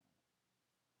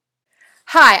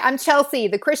Hi, I'm Chelsea,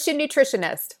 the Christian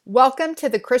nutritionist. Welcome to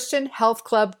the Christian Health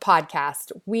Club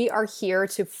podcast. We are here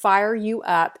to fire you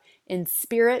up in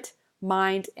spirit,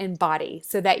 mind, and body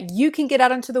so that you can get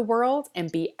out into the world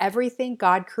and be everything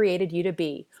God created you to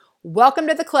be. Welcome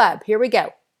to the club. Here we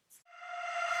go.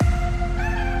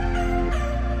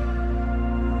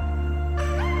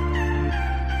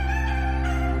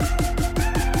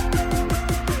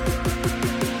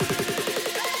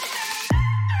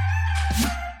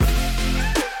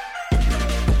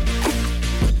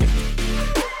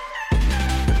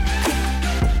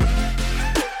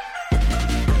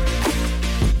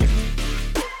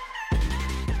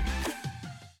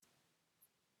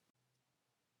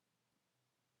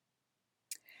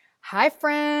 Hi,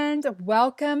 friend.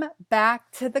 Welcome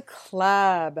back to the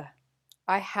club.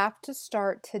 I have to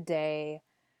start today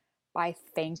by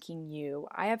thanking you.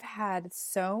 I have had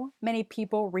so many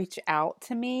people reach out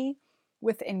to me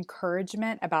with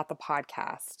encouragement about the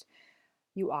podcast.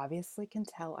 You obviously can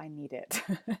tell I need it,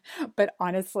 but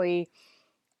honestly,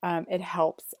 it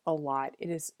helps a lot. It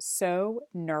is so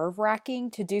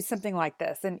nerve-wracking to do something like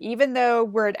this. And even though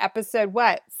we're at episode,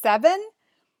 what, 7?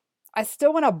 I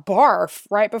still want to barf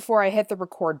right before I hit the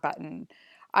record button.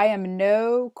 I am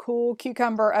no cool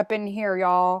cucumber up in here,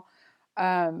 y'all.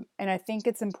 And I think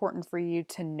it's important for you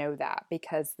to know that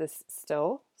because this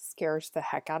still scares the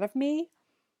heck out of me,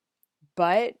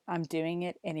 but I'm doing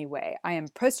it anyway. I am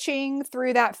pushing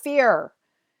through that fear,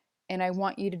 and I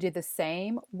want you to do the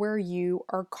same where you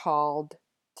are called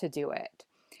to do it.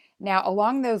 Now,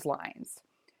 along those lines,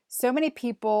 so many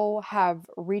people have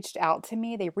reached out to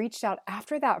me. They reached out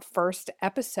after that first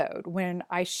episode when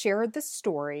I shared the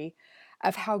story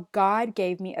of how God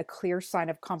gave me a clear sign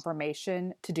of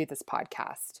confirmation to do this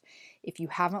podcast. If you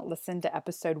haven't listened to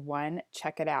episode 1,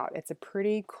 check it out. It's a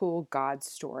pretty cool God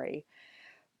story.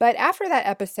 But after that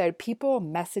episode, people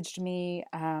messaged me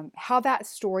how that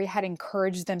story had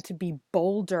encouraged them to be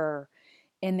bolder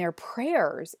in their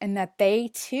prayers and that they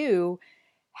too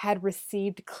had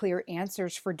received clear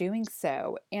answers for doing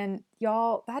so. And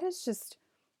y'all, that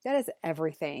is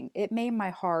everything. It made my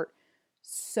heart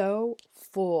so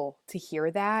full to hear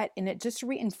that. And it just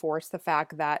reinforced the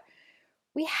fact that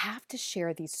we have to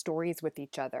share these stories with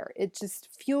each other. It just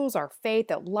fuels our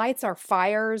faith, it lights our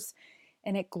fires,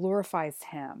 and it glorifies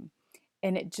Him.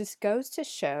 And it just goes to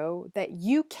show that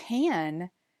you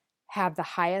can have the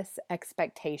highest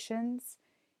expectations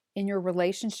in your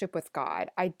relationship with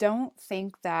God. I don't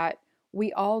think that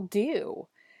we all do,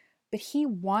 but He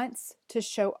wants to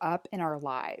show up in our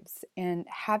lives. And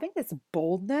having this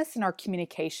boldness in our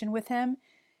communication with Him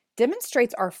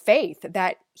demonstrates our faith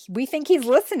that we think He's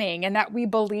listening and that we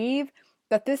believe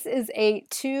that this is a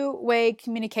two-way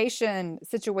communication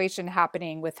situation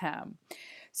happening with Him.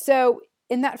 So,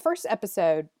 in that first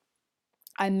episode,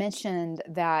 I mentioned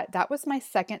that that was my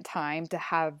second time to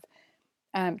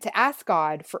ask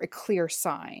God for a clear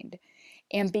sign.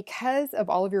 And because of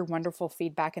all of your wonderful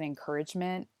feedback and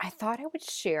encouragement, I thought I would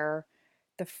share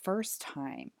the first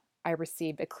time I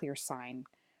received a clear sign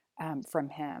from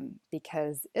Him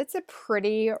because it's a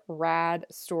pretty rad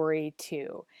story,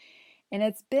 too. And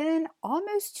it's been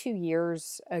almost 2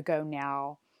 years ago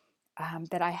now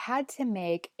that I had to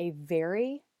make a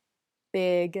very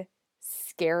big,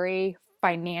 scary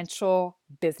financial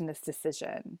business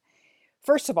decision.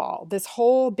 First of all, this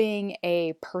whole being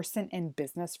a person in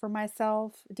business for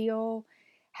myself deal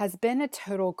has been a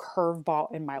total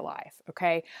curveball in my life.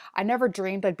 Okay. I never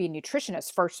dreamed I'd be a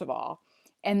nutritionist, first of all.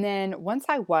 And then once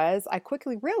I was, I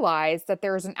quickly realized that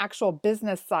there's an actual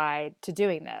business side to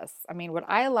doing this. I mean, what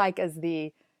I like is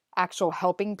the actual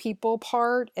helping people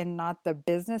part and not the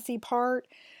businessy part.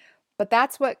 But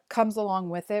that's what comes along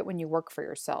with it when you work for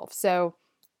yourself. So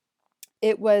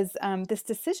it was this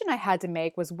decision I had to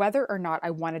make was whether or not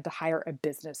I wanted to hire a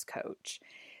business coach.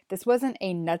 This wasn't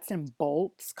a nuts and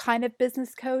bolts kind of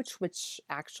business coach, which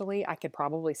actually I could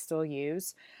probably still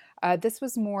use. This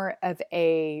was more of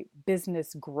a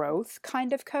business growth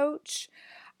kind of coach.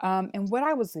 And what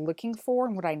I was looking for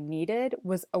and what I needed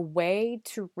was a way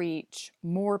to reach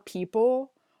more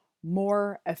people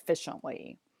more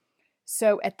efficiently.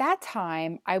 So at that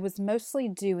time, I was mostly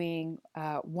doing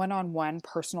one-on-one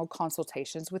personal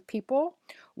consultations with people,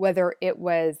 whether it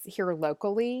was here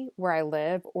locally where I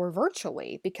live or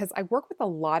virtually, because I work with a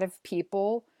lot of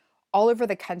people all over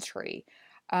the country.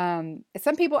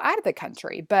 Some people out of the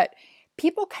country, but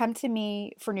people come to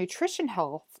me for nutrition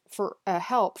health, for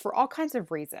help for all kinds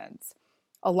of reasons.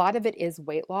 A lot of it is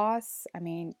weight loss. I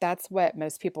mean, that's what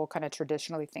most people kind of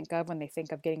traditionally think of when they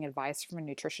think of getting advice from a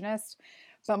nutritionist.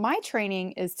 But my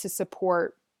training is to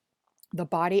support the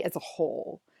body as a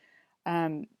whole.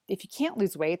 if you can't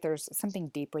lose weight, there's something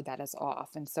deeper that is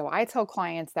off. And so I tell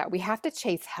clients that we have to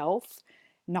chase health,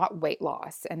 not weight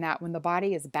loss, and that when the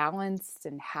body is balanced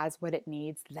and has what it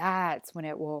needs, that's when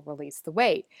it will release the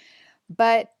weight.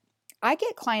 But I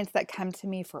get clients that come to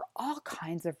me for all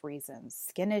kinds of reasons: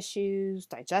 skin issues,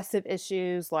 digestive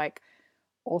issues like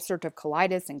ulcerative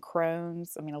colitis and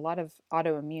Crohn's. I mean, a lot of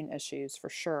autoimmune issues for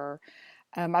sure.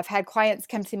 I've had clients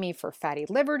come to me for fatty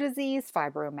liver disease,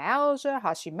 fibromyalgia,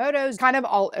 Hashimoto's, kind of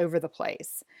all over the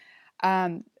place.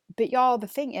 Um, but y'all, the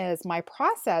thing is, my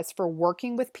process for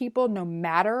working with people, no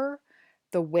matter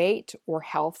the weight or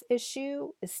health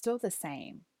issue, is still the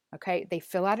same. Okay. They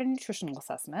fill out a nutritional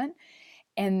assessment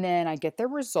and then I get their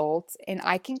results and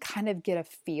I can kind of get a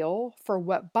feel for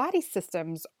what body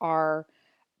systems are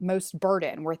most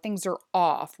burdened, where things are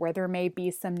off, where there may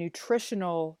be some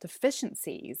nutritional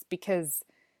deficiencies. Because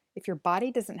if your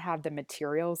body doesn't have the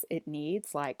materials it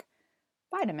needs, like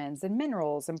vitamins and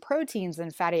minerals and proteins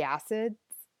and fatty acids,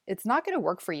 it's not going to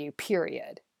work for you,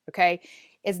 period. Okay.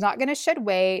 It's not going to shed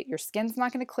weight. Your skin's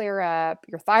not going to clear up.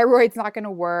 Your thyroid's not going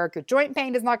to work. Your joint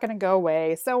pain is not going to go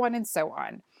away, so on and so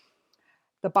on.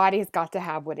 The body has got to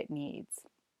have what it needs.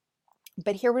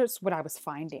 But here was what I was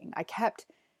finding. I kept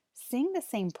seeing the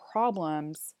same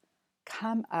problems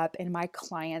come up in my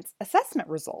clients' assessment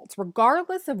results,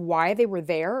 regardless of why they were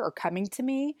there or coming to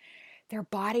me. Their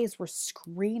bodies were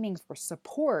screaming for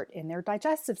support in their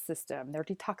digestive system, their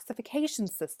detoxification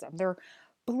system, their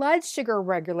blood sugar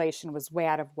regulation was way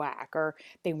out of whack, or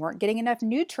they weren't getting enough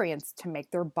nutrients to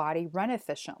make their body run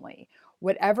efficiently.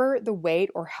 Whatever the weight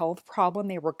or health problem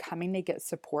they were coming to get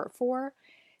support for,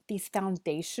 these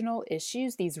foundational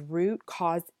issues, these root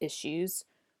cause issues,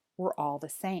 were all the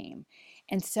same.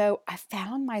 And so I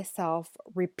found myself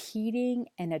repeating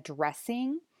and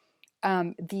addressing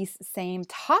these same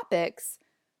topics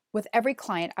with every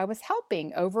client I was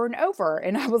helping over and over.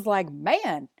 And I was like,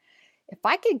 man, if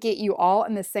I could get you all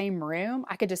in the same room,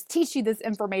 I could just teach you this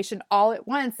information all at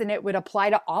once and it would apply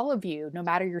to all of you, no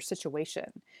matter your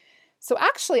situation. So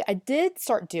actually, I did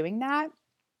start doing that.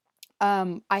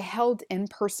 I held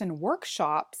in-person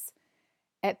workshops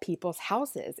at people's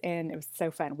houses, and it was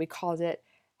so fun. We called it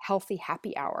Healthy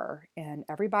Happy Hour, and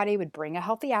everybody would bring a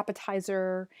healthy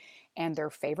appetizer and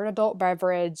their favorite adult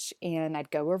beverage, and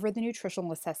I'd go over the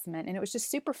nutritional assessment, and it was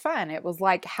just super fun. It was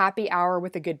like happy hour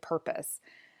with a good purpose.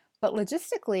 But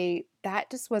logistically, that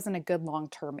just wasn't a good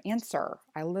long-term answer.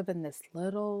 I live in this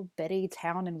little bitty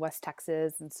town in West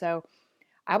Texas, and so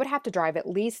I would have to drive at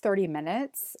least 30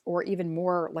 minutes or even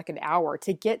more, like an hour,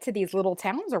 to get to these little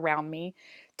towns around me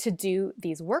to do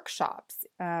these workshops.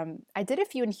 I did a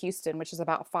few in Houston, which is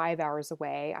about 5 hours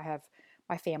away.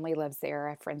 My family lives there.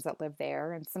 I have friends that live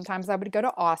there. And sometimes I would go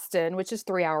to Austin, which is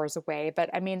 3 hours away. But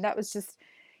I mean, that was just,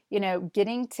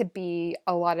 getting to be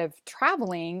a lot of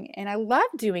traveling. And I love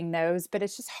doing those, but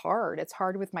it's just hard. It's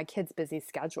hard with my kids' busy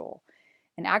schedule.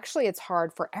 And actually, it's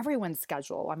hard for everyone's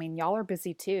schedule. I mean, y'all are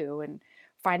busy too. And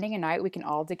finding a night we can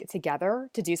all get together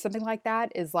to do something like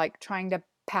that is like trying to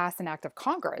pass an act of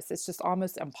Congress. It's just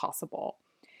almost impossible.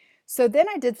 So then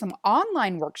I did some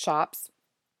online workshops,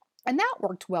 and that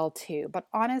worked well too. But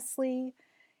honestly,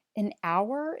 an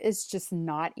hour is just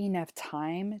not enough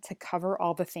time to cover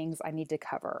all the things I need to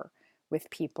cover with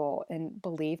people. And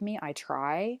believe me, I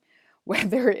try.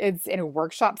 Whether it's in a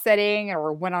workshop setting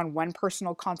or one-on-one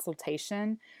personal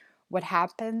consultation, what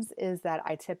happens is that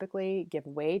I typically give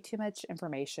way too much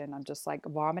information. I'm just like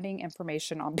vomiting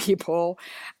information on people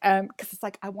because it's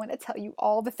like I want to tell you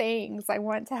all the things. I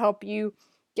want to help you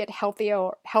get healthy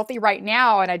right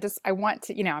now, and I want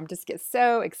to, I'm just get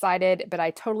so excited, but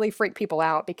I totally freak people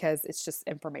out because it's just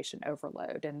information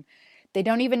overload and they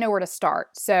don't even know where to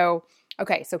start. So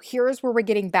okay, so here's where we're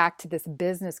getting back to this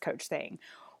business coach thing.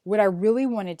 What I really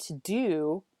wanted to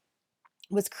do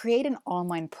was create an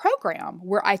online program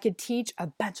where I could teach a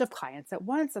bunch of clients at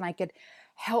once and I could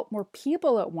help more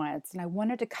people at once. And I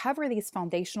wanted to cover these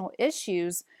foundational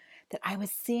issues that I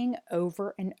was seeing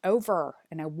over and over.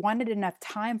 And I wanted enough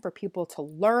time for people to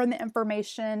learn the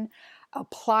information,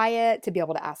 apply it, to be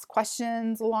able to ask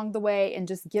questions along the way, and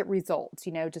just get results,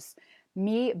 just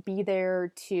me be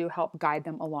there to help guide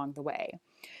them along the way.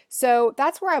 So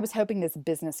that's where I was hoping this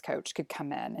business coach could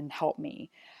come in and help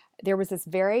me. There was this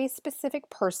very specific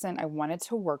person I wanted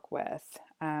to work with,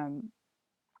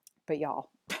 but y'all,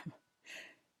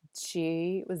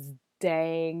 she was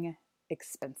dang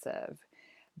expensive.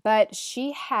 But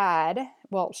she had,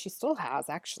 well, she still has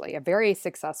actually, a very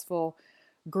successful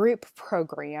group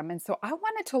program. And so I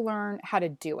wanted to learn how to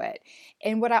do it.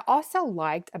 And what I also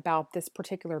liked about this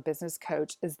particular business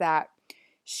coach is that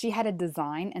she had a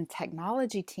design and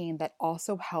technology team that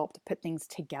also helped put things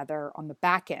together on the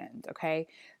back end, okay?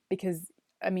 Because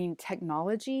I mean,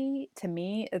 technology to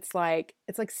me, it's like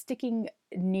sticking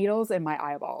needles in my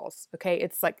eyeballs, okay?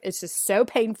 It's just so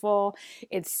painful.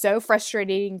 It's so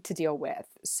frustrating to deal with.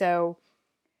 So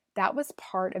that was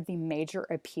part of the major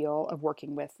appeal of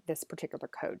working with this particular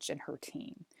coach and her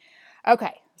team.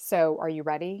 Okay, so are you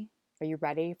ready? Are you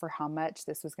ready for how much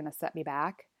this was going to set me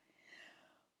back?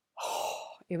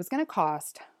 It was going to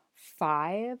cost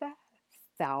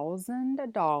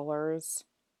 $5,000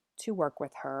 to work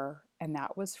with her, and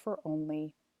that was for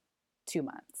only 2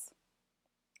 months.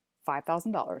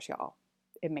 $5,000, y'all.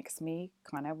 It makes me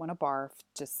kind of want to barf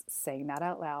just saying that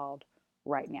out loud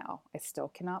right now. I still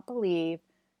cannot believe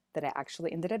that I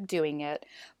actually ended up doing it,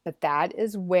 but that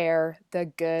is where the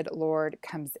good Lord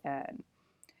comes in.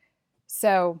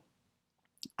 So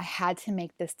I had to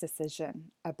make this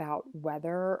decision about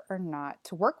whether or not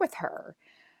to work with her.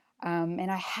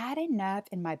 And I had enough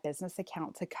in my business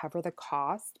account to cover the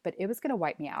cost, but it was going to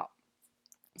wipe me out.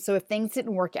 So if things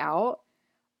didn't work out,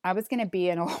 I was going to be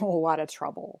in a whole lot of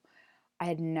trouble. I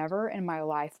had never in my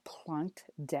life plunked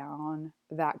down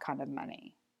that kind of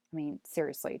money. I mean,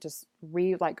 seriously, just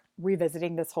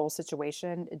revisiting this whole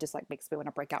situation, it just like makes me want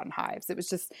to break out in hives. It was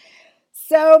just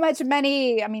so much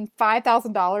money. I mean,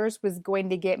 $5,000 was going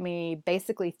to get me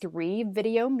basically 3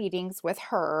 video meetings with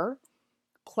her,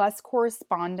 plus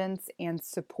correspondence and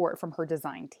support from her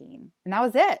design team. And that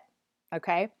was it.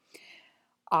 Okay.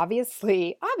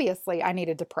 Obviously, I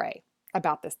needed to pray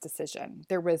about this decision.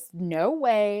 There was no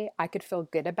way I could feel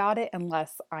good about it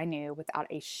unless I knew without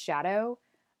a shadow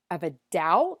of a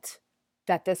doubt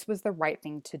that this was the right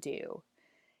thing to do.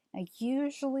 Now,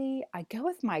 usually I go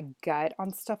with my gut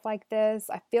on stuff like this.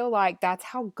 I feel like that's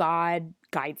how God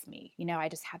guides me. I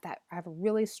just I have a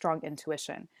really strong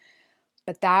intuition.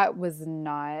 But that was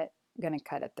not going to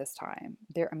cut it this time.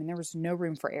 There was no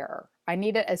room for error. I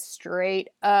needed a straight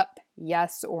up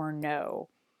yes or no.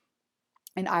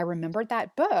 And I remembered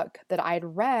that book that I'd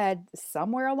read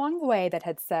somewhere along the way that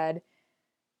had said,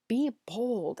 be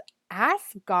bold,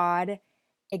 ask God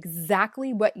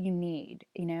exactly what you need,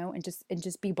 and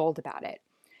just be bold about it.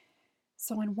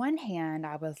 So on one hand,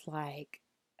 I was like,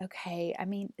 okay, I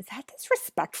mean, is that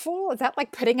disrespectful? Is that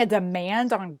like putting a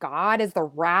demand on God? Is the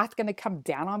wrath going to come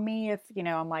down on me if,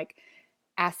 I'm like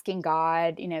asking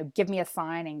God, give me a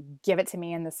sign and give it to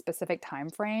me in this specific time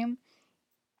frame?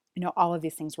 All of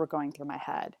these things were going through my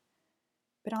head.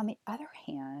 But on the other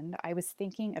hand, I was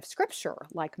thinking of scripture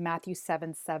like Matthew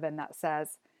 7:7 that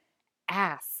says,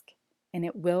 ask and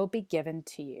it will be given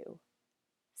to you.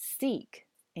 Seek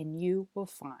and you will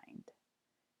find.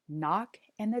 Knock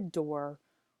and the door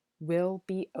will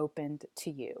be opened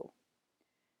to you.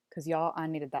 Because y'all, I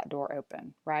needed that door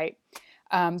open, right?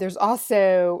 There's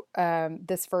also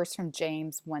this verse from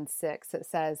James 1:6 that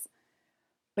says,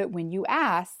 but when you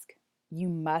ask, you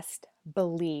must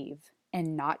believe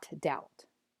and not doubt.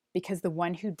 Because the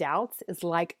one who doubts is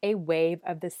like a wave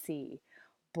of the sea,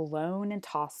 blown and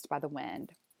tossed by the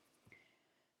wind.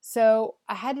 So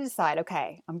I had to decide,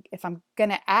 okay, if I'm going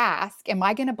to ask, am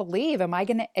I going to believe? Am I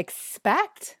going to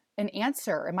expect an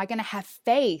answer? Am I going to have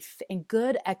faith and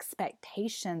good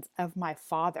expectations of my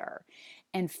Father?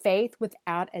 And faith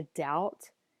without a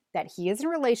doubt that He is in a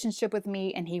relationship with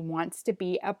me and He wants to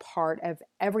be a part of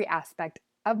every aspect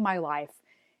of my life,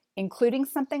 including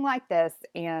something like this,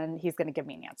 and He's going to give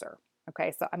me an answer.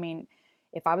 Okay, so I mean,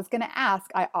 if I was going to ask,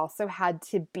 I also had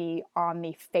to be on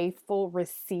the faithful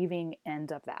receiving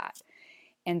end of that.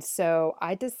 And so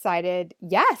I decided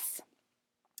yes,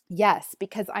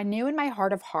 because I knew in my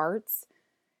heart of hearts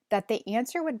that the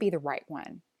answer would be the right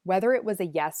one. Whether it was a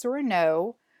yes or a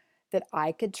no, that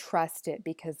I could trust it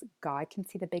because God can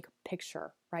see the big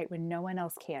picture, right? When no one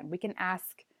else can. We can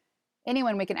ask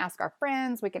anyone, we can ask our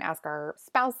friends, we can ask our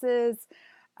spouses,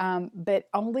 but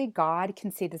only God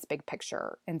can see this big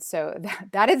picture. And so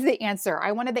that is the answer.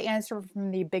 I wanted the answer from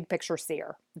the big picture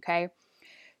seer, okay?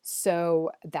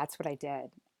 So that's what I did.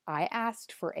 I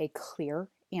asked for a clear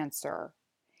answer,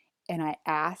 and I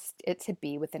asked it to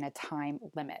be within a time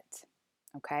limit,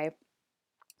 okay?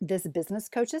 This business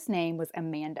coach's name was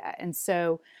Amanda. And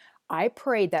so I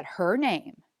prayed that her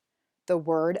name, the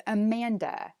word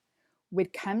Amanda,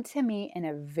 would come to me in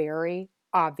a very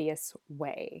obvious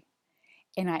way.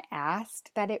 And I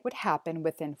asked that it would happen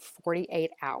within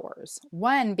 48 hours.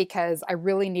 One, because I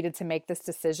really needed to make this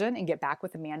decision and get back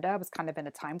with Amanda. I was kind of in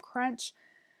a time crunch.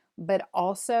 But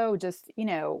also just,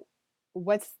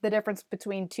 what's the difference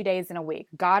between 2 days and a week?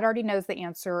 God already knows the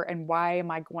answer. And why am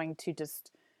I going to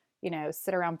just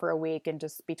sit around for a week and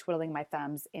just be twiddling my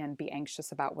thumbs and be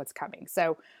anxious about what's coming.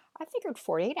 So I figured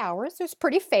 48 hours was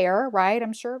pretty fair, right?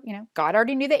 I'm sure, God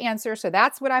already knew the answer. So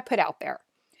that's what I put out there.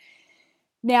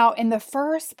 Now, in the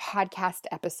first podcast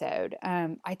episode,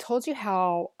 I told you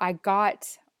how I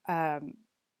got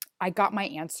my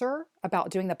answer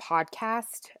about doing the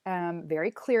podcast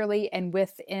very clearly and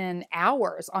within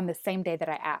hours on the same day that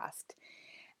I asked.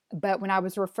 But when I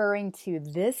was referring to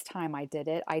this time I did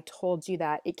it, I told you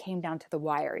that it came down to the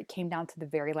wire. It came down to the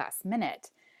very last minute.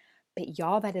 But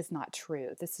y'all, that is not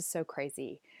true. This is so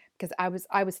crazy because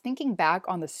I was thinking back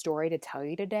on the story to tell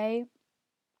you today.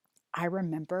 I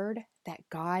remembered that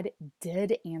God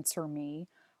did answer me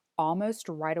almost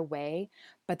right away,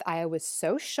 but I was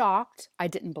so shocked I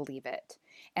didn't believe it.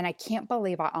 And I can't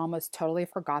believe I almost totally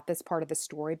forgot this part of the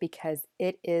story because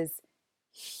it is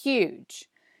huge.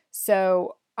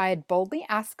 So I had boldly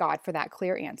asked God for that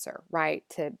clear answer, right?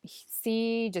 To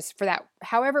see, just for that,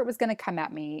 however it was going to come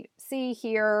at me, see,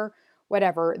 hear,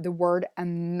 whatever, the word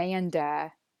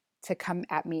Amanda to come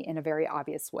at me in a very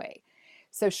obvious way.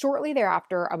 So shortly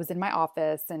thereafter, I was in my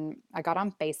office and I got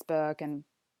on Facebook and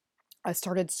I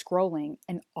started scrolling,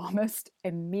 and almost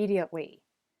immediately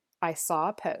I saw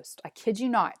a post. I kid you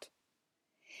not.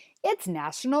 It's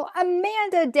National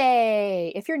Amanda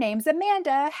Day. If your name's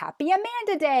Amanda, happy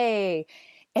Amanda Day.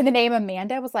 And the name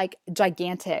Amanda was like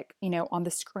gigantic, on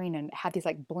the screen and had these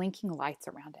like blinking lights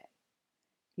around it.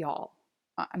 Y'all,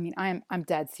 I mean, I'm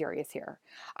dead serious here.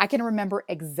 I can remember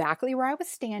exactly where I was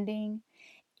standing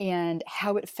and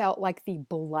how it felt like the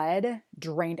blood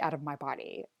drained out of my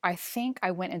body. I think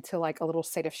I went into like a little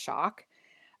state of shock.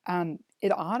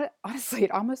 Honestly,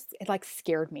 it like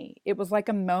scared me. It was like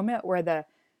a moment where the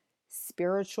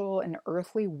spiritual and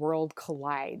earthly world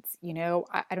collides.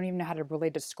 I don't even know how to really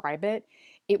describe it.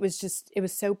 It was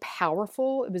so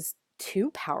powerful. It was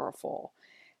too powerful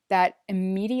that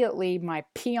immediately my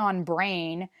peon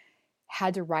brain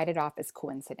had to write it off as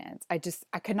coincidence. I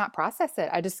could not process it.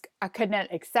 I could not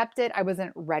accept it. I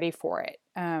wasn't ready for it.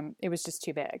 It was just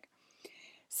too big.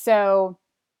 So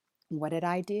what did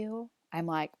I do? I'm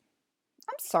like,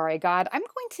 I'm sorry, God, I'm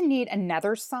going to need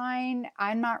another sign.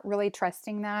 I'm not really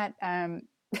trusting that. I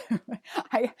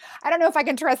don't know if I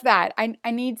can trust that.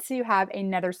 I need to have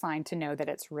another sign to know that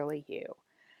it's really you.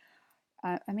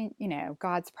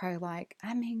 God's probably like,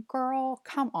 girl,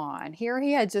 come on. Here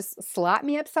he had just slapped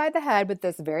me upside the head with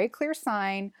this very clear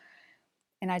sign,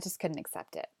 and I just couldn't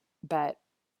accept it. But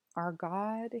our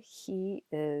God, he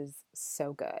is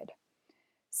so good.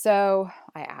 So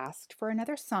I asked for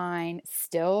another sign,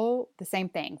 still the same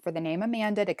thing, for the name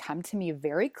Amanda to come to me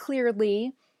very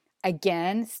clearly.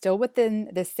 Again, still within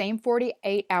the same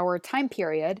 48-hour time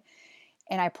period.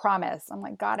 And I promise, I'm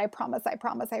like, God, I promise,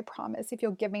 if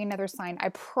you'll give me another sign, I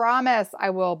promise I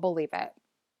will believe it.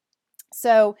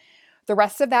 So the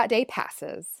rest of that day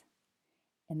passes.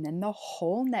 And then the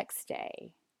whole next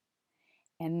day.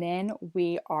 And then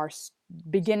we are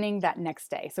beginning that next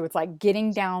day. So it's like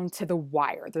getting down to the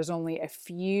wire. There's only a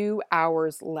few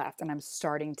hours left, and I'm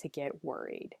starting to get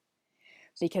worried.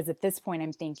 Because at this point,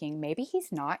 I'm thinking maybe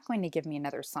he's not going to give me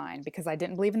another sign because I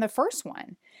didn't believe in the first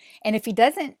one. And if he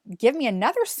doesn't give me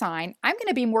another sign, I'm going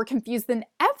to be more confused than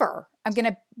ever. I'm going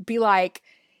to be like,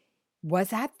 was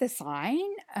that the sign?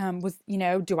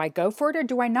 Do I go for it or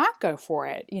do I not go for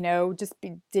it?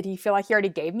 Did he feel like he already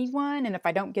gave me one? And if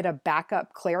I don't get a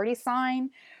backup clarity sign,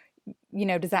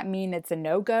 does that mean it's a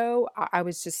no-go? I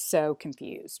was just so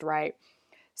confused, right?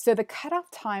 So the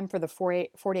cutoff time for the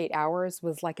 48 hours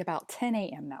was like about 10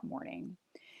 a.m. that morning.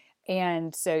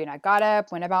 And so, I got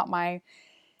up, went about my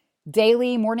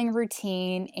daily morning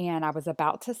routine, and I was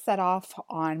about to set off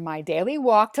on my daily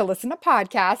walk to listen to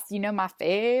podcasts, my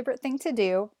favorite thing to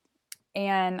do.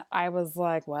 And I was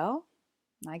like, well,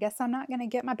 I guess I'm not going to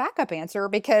get my backup answer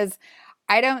because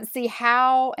I don't see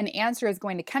how an answer is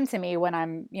going to come to me when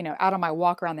I'm, out on my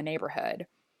walk around the neighborhood.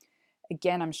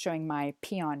 Again, I'm showing my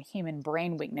peon human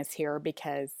brain weakness here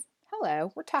because,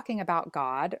 hello, we're talking about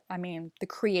God. The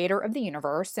creator of the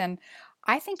universe. And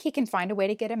I think he can find a way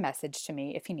to get a message to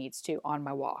me if he needs to on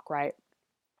my walk, right?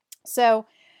 So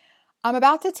I'm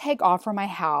about to take off from my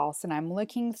house and I'm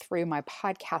looking through my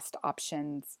podcast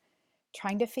options,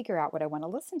 trying to figure out what I want to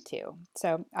listen to.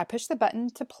 So I pushed the button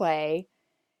to play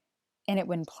and it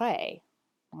wouldn't play.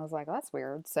 I was like, well, that's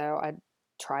weird. So I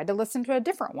tried to listen to a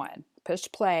different one,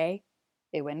 pushed play.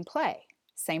 It wouldn't play.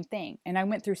 Same thing. And I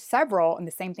went through several and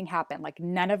the same thing happened. Like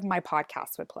none of my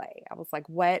podcasts would play. I was like,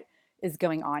 what is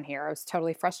going on here? I was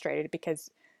totally frustrated because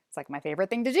it's like my favorite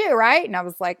thing to do, right? And I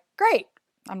was like, great.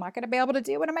 I'm not going to be able to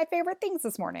do one of my favorite things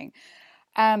this morning.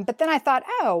 But then I thought,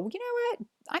 oh, you know what?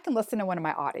 I can listen to one of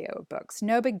my audio books.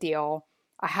 No big deal.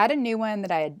 I had a new one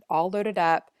that I had all loaded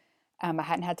up. I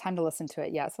hadn't had time to listen to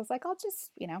it yet. So I was like,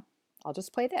 I'll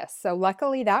just play this. So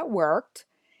luckily that worked.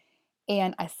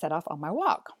 And I set off on my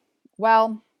walk.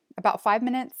 Well, about 5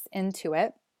 minutes into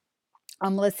it,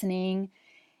 I'm listening,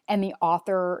 and the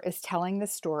author is telling the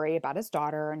story about his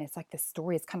daughter, and it's like the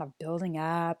story is kind of building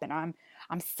up, and I'm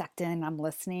sucked in, I'm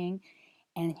listening,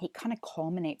 and he kind of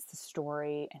culminates the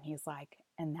story, and he's like,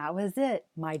 and that was it,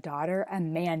 my daughter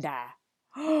Amanda.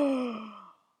 I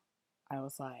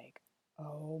was like,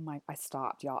 oh my, I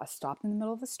stopped, y'all. I stopped in the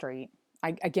middle of the street.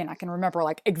 I can remember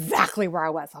like exactly where I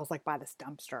was. I was like by this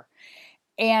dumpster.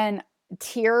 And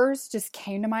tears just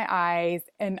came to my eyes.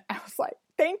 And I was like,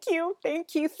 thank you,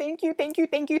 thank you, thank you, thank you,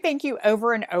 thank you, thank you,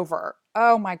 over and over.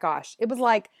 Oh my gosh. It was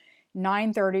like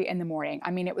 9:30 in the morning.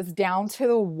 I mean, it was down to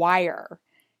the wire,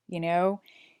 you know.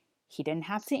 He didn't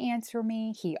have to answer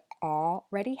me. He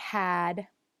already had,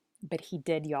 but he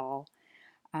did, y'all.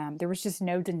 There was just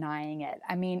no denying it.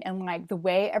 I mean, and like the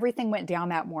way everything went down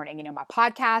that morning, my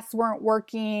podcasts weren't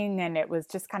working, and it was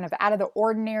just kind of out of the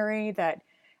ordinary that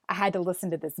I had to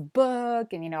listen to this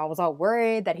book. And, I was all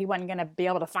worried that he wasn't going to be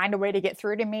able to find a way to get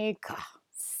through to me. God,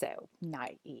 so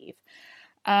naive.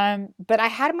 But I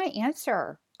had my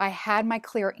answer. I had my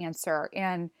clear answer.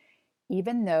 And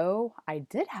even though I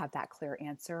did have that clear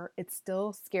answer, it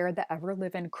still scared the ever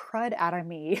living crud out of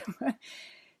me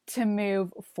to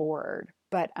move forward.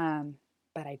 But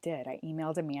I did. I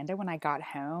emailed Amanda when I got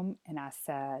home and I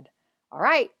said, all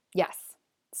right, yes.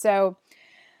 So,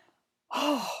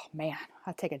 oh man,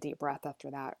 I take a deep breath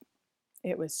after that.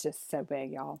 It was just so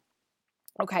big, y'all.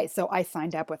 Okay, so I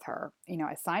signed up with her.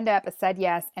 I signed up, I said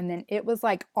yes, and then it was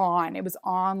like on. It was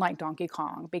on like Donkey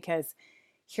Kong, because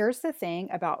here's the thing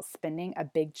about spending a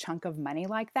big chunk of money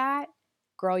like that.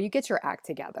 Girl, you get your act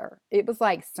together. It was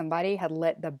like somebody had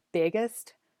lit the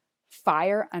biggest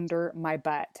fire under my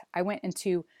butt. I went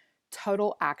into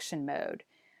total action mode.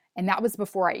 And that was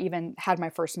before I even had my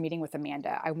first meeting with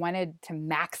Amanda. I wanted to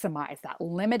maximize that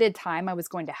limited time I was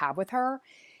going to have with her.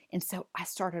 And so I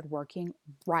started working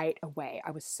right away.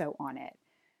 I was so on it.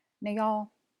 Now,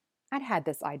 y'all, I'd had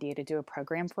this idea to do a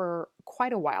program for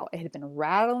quite a while. It had been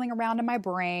rattling around in my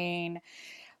brain,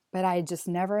 but I just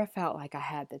never felt like I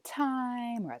had the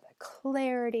time or the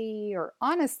clarity or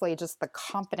honestly just the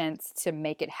confidence to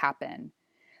make it happen.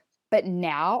 But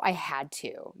now I had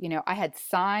to. I had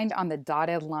signed on the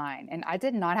dotted line, and I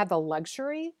did not have the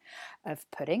luxury of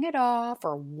putting it off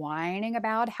or whining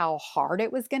about how hard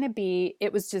it was going to be.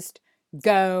 It was just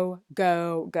go,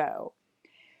 go, go.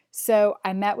 So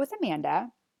I met with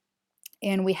Amanda,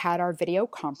 and we had our video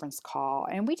conference call,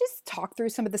 and we just talked through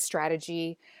some of the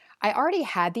strategy. I already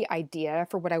had the idea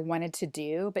for what I wanted to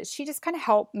do, but she just kind of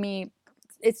helped me.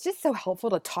 It's just so helpful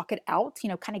to talk it out,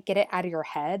 kind of get it out of your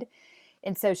head.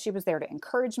 And so she was there to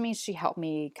encourage me. She helped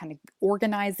me kind of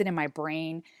organize it in my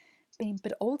brain.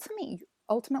 But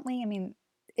ultimately, I mean,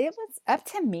 it was up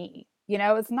to me.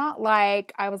 It's not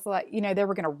like I was like, they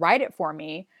were going to write it for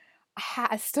me.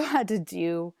 I still had to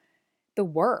do the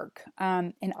work.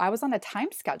 And I was on a time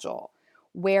schedule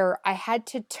where I had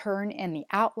to turn in the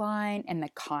outline and the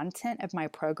content of my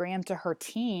program to her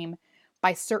team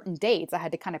by certain dates. I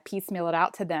had to kind of piecemeal it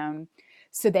out to them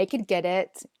so they could get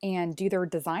it and do their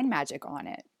design magic on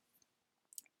it.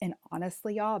 And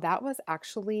honestly, y'all, that was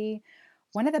actually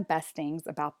one of the best things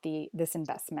about this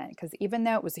investment, because even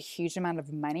though it was a huge amount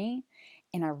of money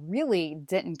and I really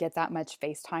didn't get that much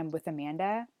face time with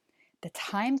Amanda, the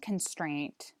time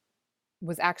constraint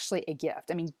was actually a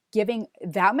gift. I mean, giving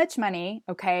that much money,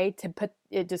 okay, to put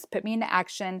it just put me into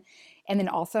action, and then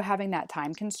also having that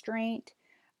time constraint,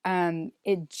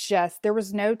 there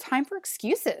was no time for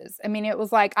excuses. I mean, it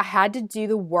was like I had to do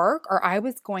the work or I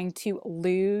was going to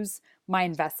lose my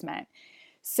investment.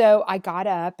 So I got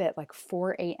up at like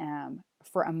 4 a.m.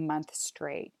 for a month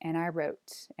straight, and I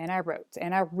wrote and I wrote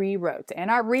and I rewrote and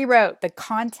I rewrote the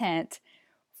content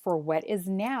for what is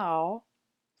now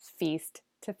Feast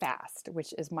to Fast,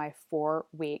 which is my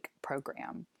 4-week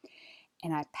program.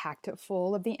 And I packed it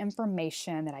full of the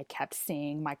information that I kept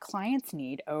seeing my clients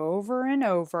need over and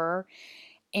over,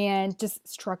 and just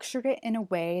structured it in a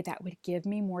way that would give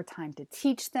me more time to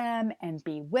teach them and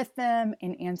be with them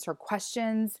and answer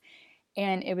questions.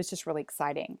 And it was just really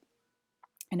exciting.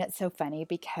 And it's so funny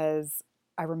because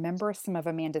I remember some of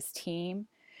Amanda's team,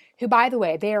 who, by the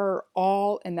way, they are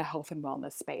all in the health and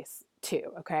wellness space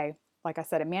too, okay? Like I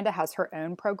said, Amanda has her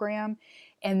own program,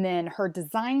 and then her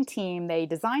design team, they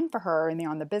design for her and they're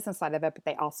on the business side of it, but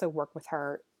they also work with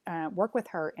her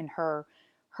in her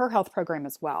health program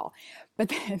as well.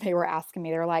 But they were asking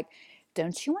me, they're like,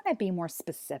 don't you want to be more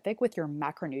specific with your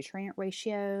macronutrient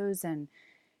ratios? And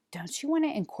don't you want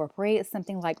to incorporate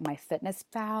something like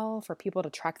MyFitnessPal for people to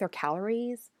track their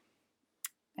calories?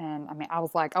 And I mean, I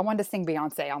was like, I wanted to sing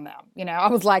Beyonce on them. I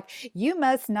was like, you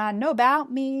must not know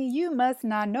about me. You must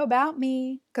not know about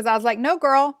me. Because I was like, no,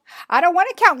 girl, I don't want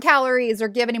to count calories or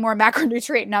give any more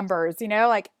macronutrient numbers.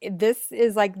 Like this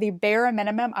is like the bare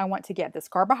minimum I want to get this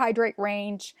carbohydrate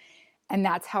range. And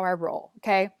that's how I roll.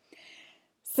 Okay.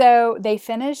 So they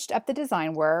finished up the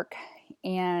design work,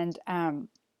 and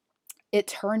it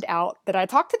turned out that I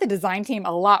talked to the design team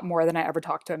a lot more than I ever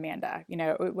talked to Amanda.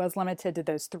 It was limited to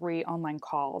those 3 online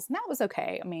calls, and that was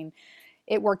okay. I mean,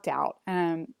 it worked out.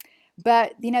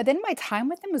 But then my time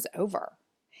with them was over,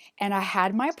 and I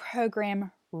had my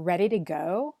program ready to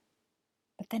go.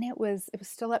 But then it was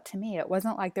still up to me. It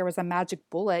wasn't like there was a magic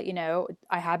bullet.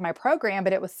 I had my program,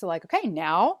 but it was still like, okay,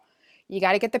 now you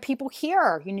got to get the people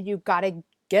here. You got to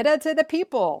get it to the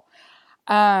people.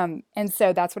 And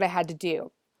so that's what I had to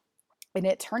do. And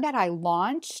it turned out I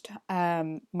launched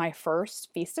my first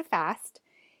Feast to Fast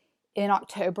in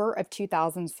October of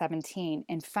 2017.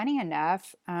 And funny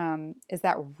enough, is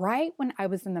that right when I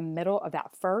was in the middle of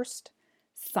that first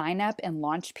sign up and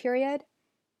launch period,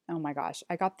 oh my gosh,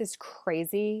 I got this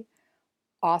crazy,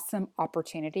 awesome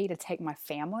opportunity to take my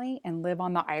family and live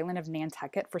on the island of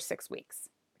Nantucket for 6 weeks.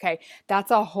 Okay,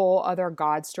 that's a whole other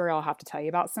God story I'll have to tell you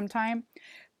about sometime.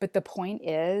 But the point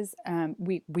is,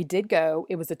 we did go.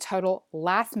 It was a total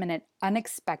last minute,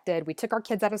 unexpected. We took our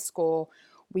kids out of school.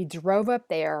 We drove up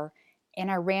there,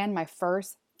 and I ran my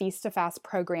first Feast to Fast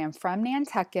program from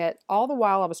Nantucket. All the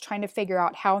while, I was trying to figure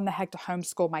out how in the heck to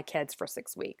homeschool my kids for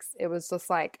 6 weeks. It was just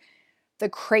like the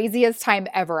craziest time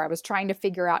ever. I was trying to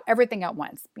figure out everything at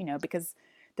once, because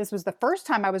this was the first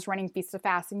time I was running Feast to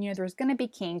Fast, and there's going to be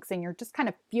kinks, and you're just kind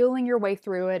of feeling your way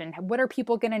through it, and what are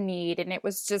people going to need? And it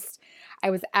was just,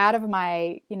 I was out of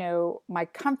my, my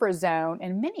comfort zone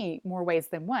in many more ways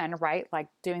than one, right? Like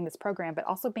doing this program, but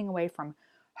also being away from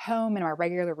home and my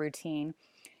regular routine.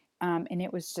 And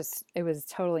it was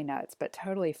totally nuts, but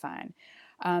totally fun.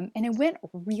 And it went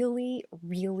really,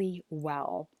 really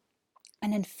well.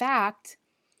 And in fact,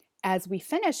 as we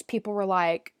finished, people were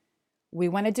like, we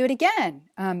want to do it again.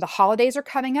 The holidays are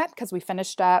coming up because we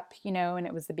finished up, and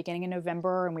it was the beginning of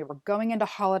November, and we were going into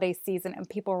holiday season, and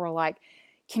people were like,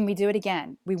 can we do it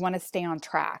again? We want to stay on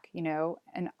track,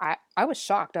 and I was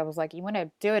shocked. I was like, you want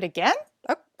to do it again?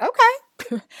 Oh,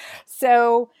 okay.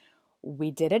 So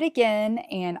we did it again,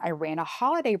 and I ran a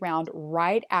holiday round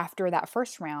right after that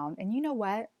first round. And you know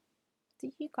what?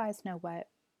 Do you guys know what?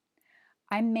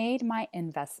 I made my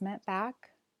investment back,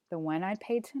 the one I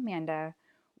paid to Amanda,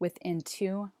 within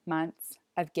 2 months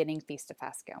of getting Feast to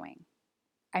Fast going.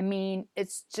 I mean, it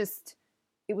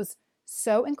was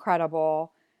so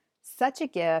incredible, such a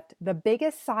gift, the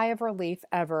biggest sigh of relief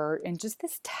ever, and just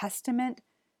this testament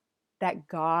that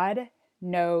God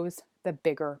knows the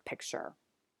bigger picture,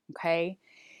 okay?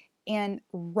 And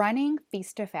running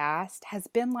Feast to Fast has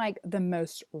been like the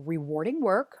most rewarding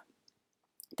work.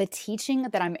 The teaching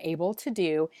that I'm able to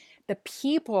do, the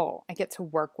people I get to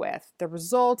work with, the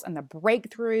results and the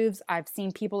breakthroughs I've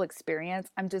seen people experience,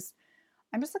 I'm just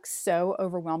like so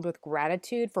overwhelmed with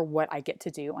gratitude for what I get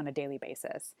to do on a daily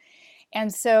basis.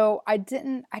 And so I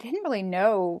didn't really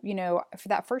know, for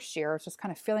that first year, I was just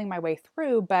kind of feeling my way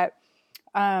through. But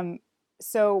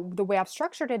so the way I've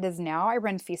structured it is now I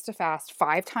run Feast to Fast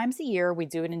 5 times a year. We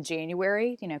do it in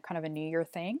January, kind of a New Year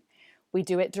thing. We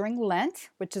do it during Lent,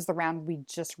 which is the round we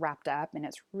just wrapped up, and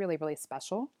it's really, really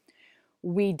special.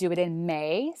 We do it in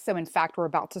May. So in fact, we're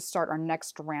about to start our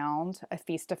next round of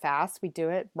Feast to Fast. We do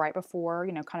it right before,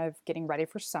 kind of getting ready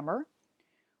for summer.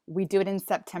 We do it in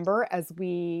September as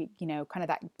we, kind of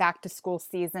that back to school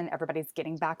season, everybody's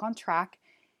getting back on track.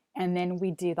 And then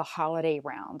we do the holiday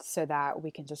round so that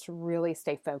we can just really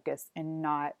stay focused and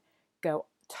not go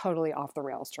totally off the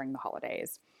rails during the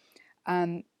holidays.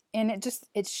 And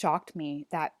it shocked me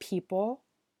that people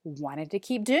wanted to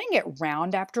keep doing it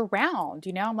round after round.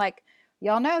 I'm like,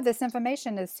 y'all know this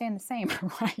information is staying the same,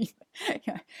 right?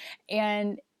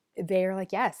 And they're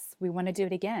like, yes, we want to do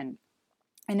it again.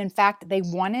 And in fact, they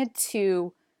wanted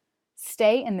to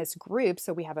stay in this group.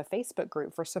 So we have a Facebook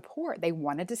group for support. They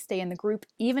wanted to stay in the group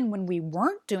even when we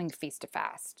weren't doing Feast to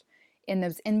Fast in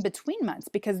those in-between months,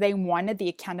 because they wanted the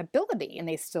accountability and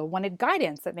they still wanted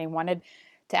guidance, and they wanted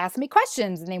to ask me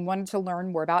questions, and they wanted to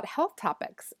learn more about health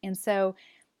topics. And so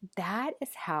that is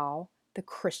how the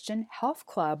Christian Health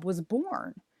Club was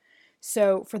born.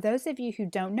 So for those of you who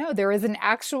don't know, there is an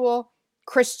actual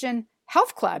Christian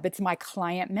Health Club. It's my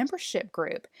client membership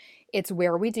group. It's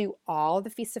where we do all the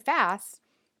Feast to Fast,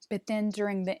 But then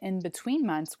during the in-between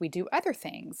months, we do other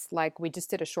things. Like we just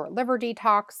did a short liver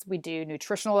detox. We do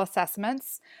nutritional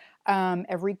assessments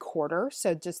every quarter.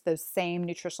 So just those same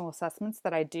nutritional assessments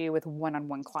that I do with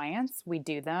one-on-one clients, we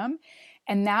do them.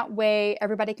 And that way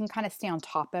everybody can kind of stay on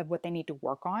top of what they need to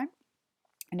work on.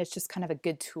 And it's just kind of a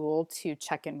good tool to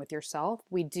check in with yourself.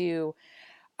 We do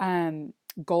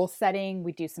goal setting.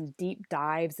 We do some deep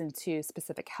dives into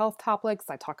specific health topics.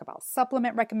 I talk about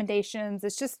supplement recommendations.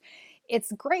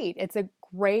 It's great. It's a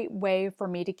great way for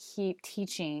me to keep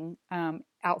teaching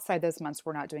outside those months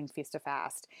we're not doing Feast to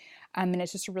Fast. And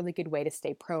it's just a really good way to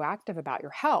stay proactive about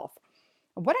your health.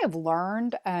 What I've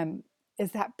learned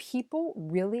is that people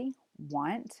really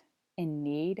want and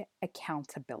need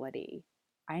accountability.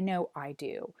 I know I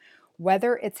do.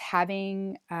 Whether it's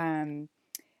having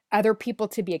other people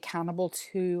to be accountable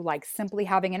to, like simply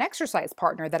having an exercise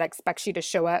partner that expects you to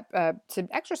show up to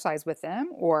exercise with them,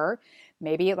 or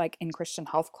maybe like in Christian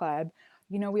Health Club,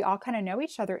 we all kind of know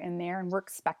each other in there and we're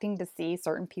expecting to see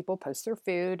certain people post their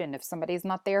food. And if somebody's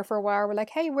not there for a while, we're like,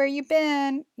 hey, where you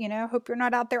been? Hope you're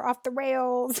not out there off the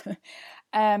rails.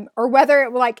 Or whether,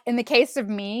 like in the case of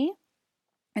me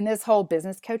and this whole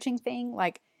business coaching thing,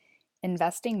 like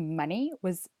investing money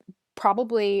was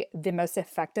probably the most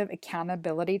effective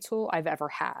accountability tool I've ever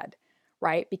had,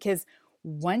 right? Because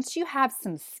once you have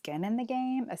some skin in the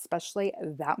game, especially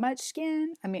that much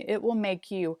skin, it will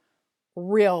make you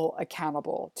real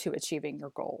accountable to achieving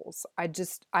your goals. I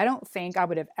don't think I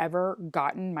would have ever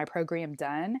gotten my program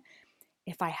done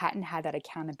if I hadn't had that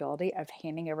accountability of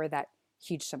handing over that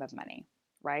huge sum of money,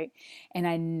 right? And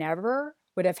I never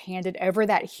would have handed over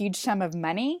that huge sum of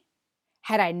money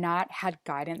had I not had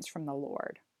guidance from the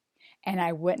Lord. And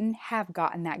I wouldn't have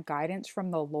gotten that guidance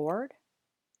from the Lord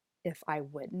if I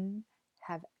wouldn't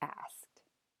have asked.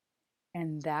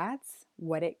 And that's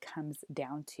what it comes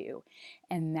down to.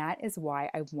 And that is why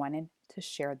I wanted to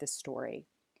share this story.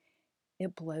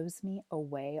 It blows me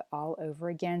away all over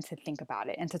again to think about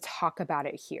it and to talk about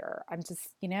it here. I'm just,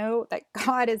 that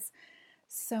God is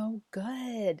so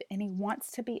good and He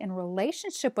wants to be in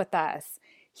relationship with us.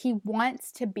 He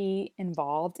wants to be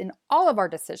involved in all of our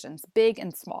decisions, big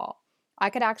and small. I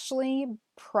could actually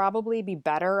probably be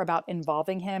better about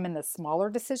involving Him in the smaller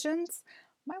decisions.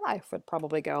 My life would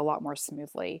probably go a lot more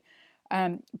smoothly.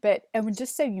 But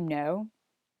just so you know,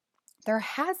 there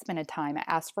has been a time I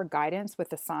asked for guidance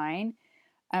with a sign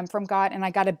from God, and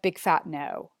I got a big fat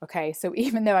no. Okay, so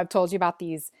even though I've told you about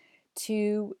these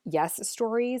 2 yes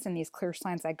stories and these clear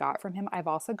signs I got from Him, I've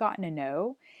also gotten a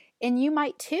no, and you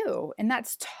might too. And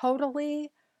that's totally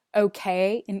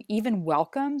okay and even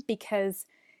welcome, because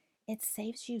it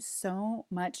saves you so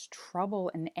much trouble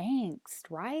and angst,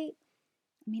 right?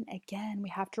 Again, we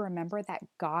have to remember that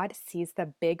God sees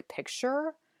the big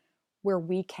picture where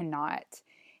we cannot.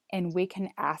 And we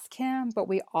can ask Him, but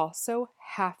we also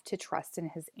have to trust in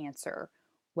His answer,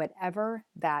 whatever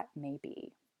that may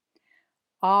be.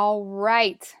 All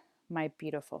right, my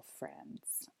beautiful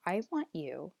friends, I want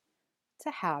you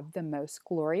to have the most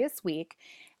glorious week,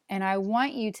 and I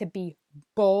want you to be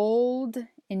bold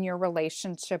in your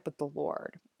relationship with the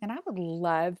Lord. And I would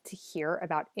love to hear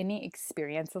about any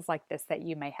experiences like this that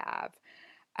you may have.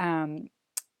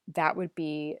 That would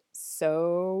be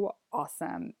so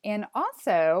awesome. And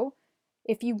also,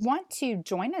 if you want to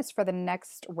join us for the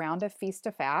next round of Feast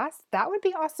to Fast, that would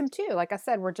be awesome too. Like I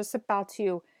said, we're just about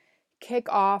to kick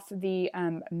off the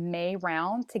May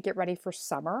round to get ready for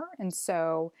summer. And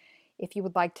so if you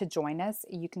would like to join us,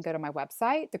 you can go to my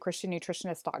website,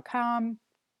 thechristiannutritionist.com,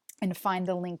 and find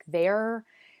the link there.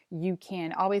 You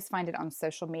can always find it on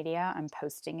social media. I'm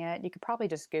posting it. You could probably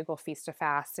just Google Feast to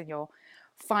Fast and you'll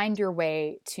find your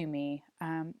way to me.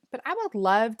 But I would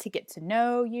love to get to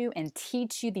know you and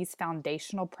teach you these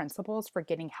foundational principles for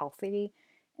getting healthy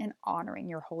and honoring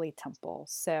your holy temple.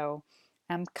 So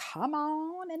come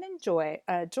on and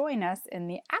join us in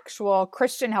the actual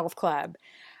Christian Health Club.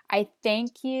 I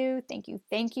thank you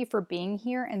for being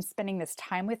here and spending this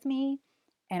time with me.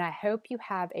 And I hope you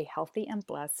have a healthy and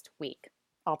blessed week.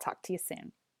 I'll talk to you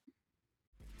soon.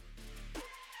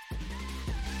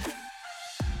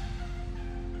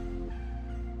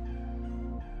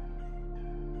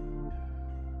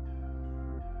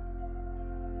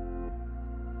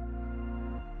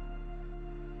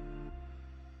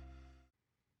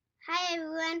 Hi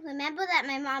everyone, remember that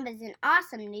my mom is an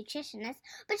awesome nutritionist,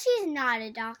 but she's not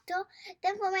a doctor. The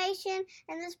information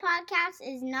in this podcast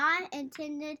is not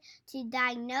intended to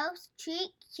diagnose, treat,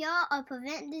 cure, or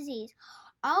prevent disease.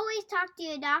 Always talk to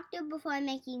your doctor before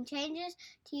making changes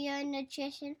to your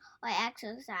nutrition or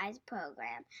exercise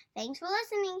program. Thanks for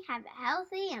listening. Have a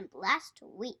healthy and blessed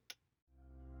week.